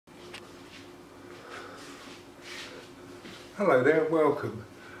Hello there and welcome.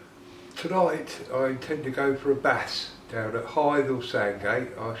 Tonight I intend to go for a bass down at Hythe or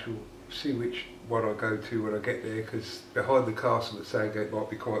Sandgate. I shall see which one I go to when I get there, because behind the castle at Sandgate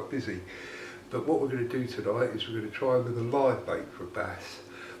might be quite busy. But what we're going to do tonight is we're going to try with a live bait for a bass.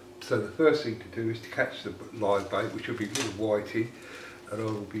 So the first thing to do is to catch the live bait, which will be little whiting, and I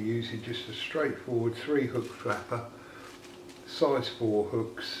will be using just a straightforward 3-hook flapper, size 4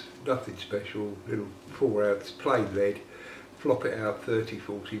 hooks, nothing special, little 4-ounce plain lead. Flop it out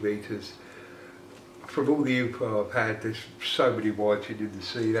 30-40 metres. From all the info I've had, there's so many whiting in the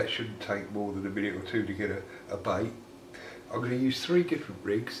sea, that shouldn't take more than a minute or two to get a bait. I'm going to use 3 different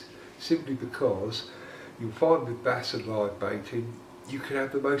rigs, simply because you'll find with bass and live baiting, you can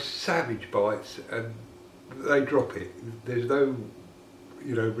have the most savage bites and they drop it. There's no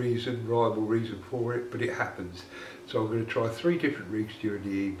rhyme or reason for it, but it happens. So I'm going to try 3 different rigs during the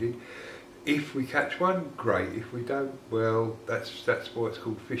evening. If we catch one, great. If we don't, well, that's why it's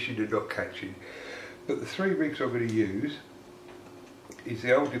called fishing and not catching. But the 3 rigs I'm going to use is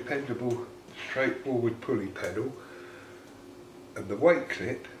the old dependable straightforward pulley pedal and the weight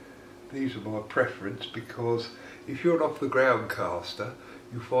clip. These are my preference, because if you're an off the ground caster,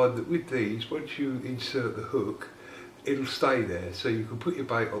 you'll find that with these, once you insert the hook, it'll stay there, so you can put your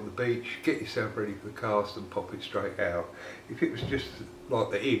bait on the beach, get yourself ready for the cast and pop it straight out. If it was just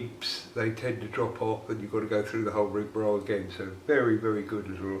like the imps, they tend to drop off and you've got to go through the whole rigmarole again. So very, very good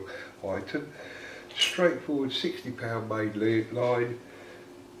little item. Straightforward 60-pound main line,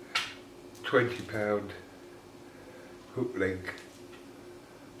 20-pound hook link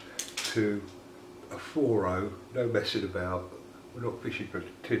to a 4-0, no messing about. We're not fishing for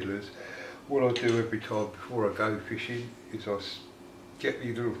tiddlers. What I do every time before I go fishing is I get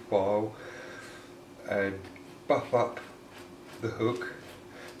me little file and buff up the hook,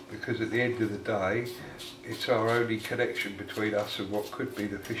 because at the end of the day it's our only connection between us and what could be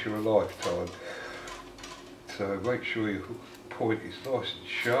the fish of a lifetime. So make sure your hook point is nice and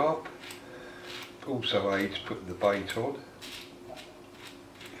sharp. Also aids putting the bait on.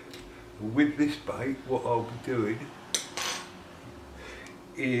 With this bait, what I'll be doing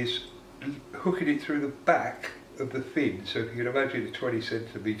is hooking it through the back of the fin. So if you can imagine a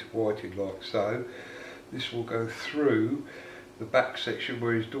 20cm whiting like so, this will go through the back section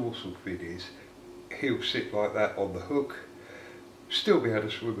where his dorsal fin is. He'll sit like that on the hook, still be able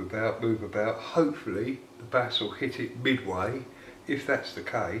to swim about, move about. Hopefully the bass will hit it midway. If that's the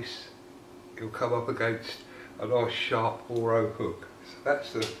case, he'll come up against a nice sharp 4-0 hook. So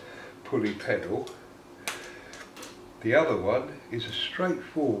that's the pulley pedal. The other one is a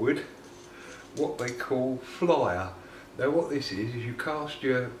straightforward, what they call flyer. Now what this is you cast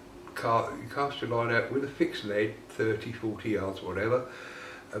your line out with a fixed lead, 30-40 yards, whatever,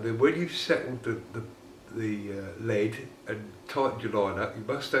 and then when you've settled the lead and tightened your line up, you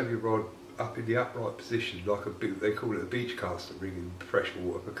must have your rod up in the upright position, like they call it a beach caster ring in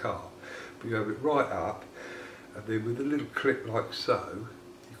freshwater for carp. But you have it right up, and then with a little clip like so,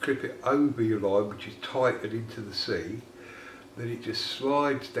 you clip it over your line, which is tightened into the sea. Then it just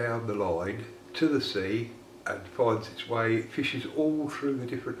slides down the line to the sea and finds its way. It fishes all through the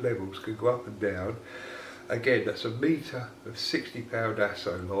different levels, can go up and down. Again, that's a metre of 60-pound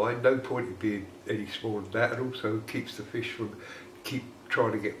asso line, no point in being any smaller than that, and also keeps the fish from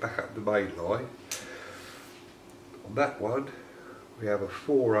trying to get back up the main line. On that one we have a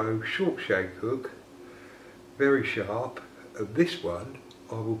 4-0 short shank hook, very sharp, and this one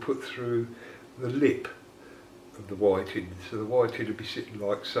I will put through the lip of the whiting, so the whiting will be sitting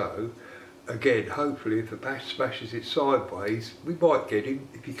like so. Again, hopefully if the bass smashes it sideways, we might get him.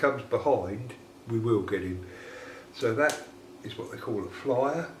 If he comes behind, we will get him. So that is what they call a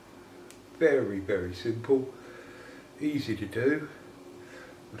flyer. Very, very simple, easy to do.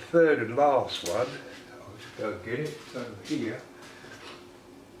 The third and last one, I'll just go and get it. It's over here.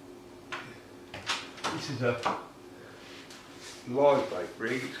 This is a live bait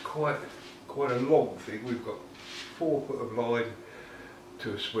rig. It's quite a long thing. We've got 4 foot of line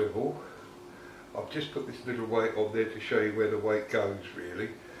to a swivel. I've just put this little weight on there to show you where the weight goes really,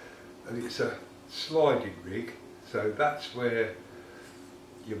 and it's a sliding rig, so that's where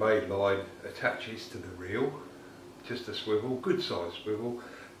your main line attaches to the reel. Just a swivel, good size swivel.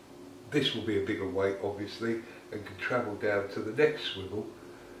 This will be a bigger weight obviously and can travel down to the next swivel,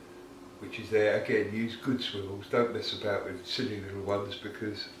 which is there. Again, use good swivels, don't mess about with silly little ones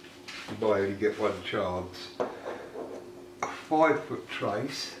because you might only get one chance. A 5-foot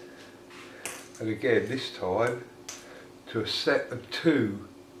trace, and again this time to a set of 2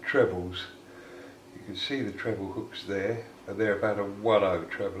 trebles. You can see the treble hooks there, and they're about a 1/0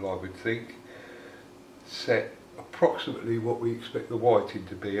 treble I would think. Set approximately what we expect the whiting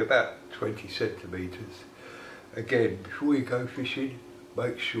to be, about 20 centimetres. Again, before you go fishing,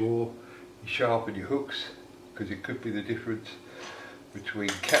 make sure you sharpen your hooks, because it could be the difference between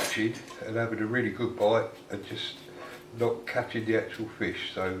catching and having a really good bite and just not catching the actual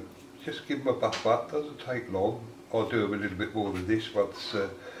fish. So just give them a buff up, doesn't take long. I'll do them a little bit more than this once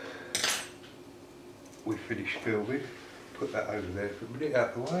we finish filming. Put that over there for a minute,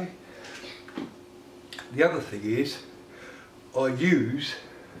 out of the way. The other thing is, I use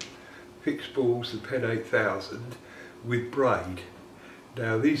fixed balls and Pen 8000 with braid.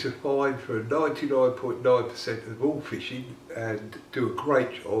 Now these are fine for 99.9% of all fishing and do a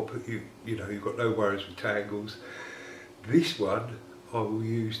great job. You know, you've got no worries with tangles. This one I will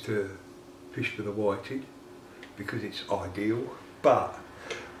use to fish for the whiting because it's ideal. But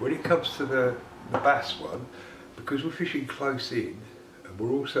when it comes to the bass one, because we're fishing close in and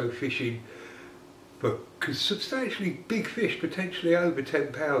we're also fishing for substantially big fish, potentially over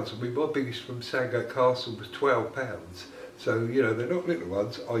 10 pounds. I mean, my biggest from Sandgate Castle was 12 pounds. So, you know, they're not little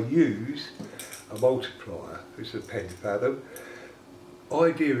ones. I use a multiplier, it's a Pen Fathom.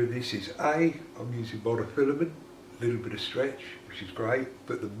 Idea of this is I'm using monofilament, a little bit of stretch, which is great,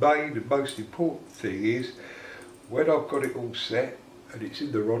 but the main and most important thing is, when I've got it all set and it's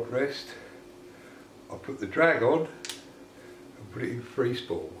in the rod rest, I put the drag on and put it in free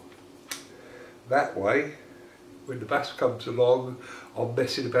spool. That way, when the bass comes along, I'm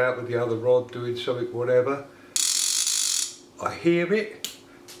messing about with the other rod, doing something, whatever, I hear it,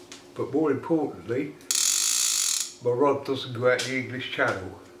 but more importantly, my rod doesn't go out the English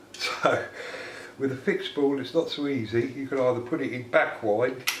Channel. So, with a fixed spool, it's not so easy. You can either put it in back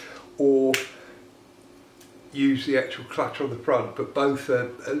wind or use the actual clutch on the front, but both are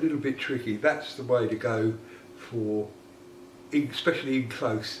a little bit tricky. That's the way to go for, especially in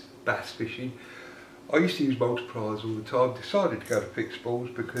close bass fishing. I used to use multipliers all the time, decided to go to fixed spools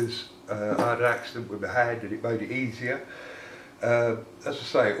because I had an accident with my hand and it made it easier. As I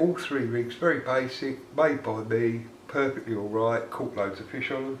say, all three rigs, very basic, made by me, perfectly alright, caught loads of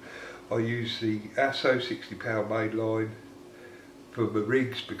fish on them. I use the ASSO 60 pound main line for my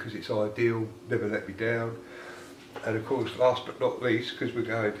rigs because it's ideal, never let me down. And of course, last but not least, because we're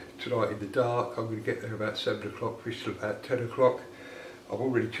going tonight in the dark, I'm going to get there about 7 o'clock, fish till about 10 o'clock. I've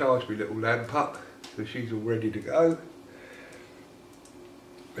already charged my little lamp up, so she's all ready to go.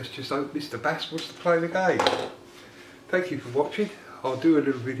 Let's just hope Mr. Bass wants to play the game. Thank you for watching. I'll do a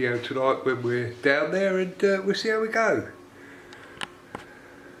little video tonight when we're down there and we'll see how we go.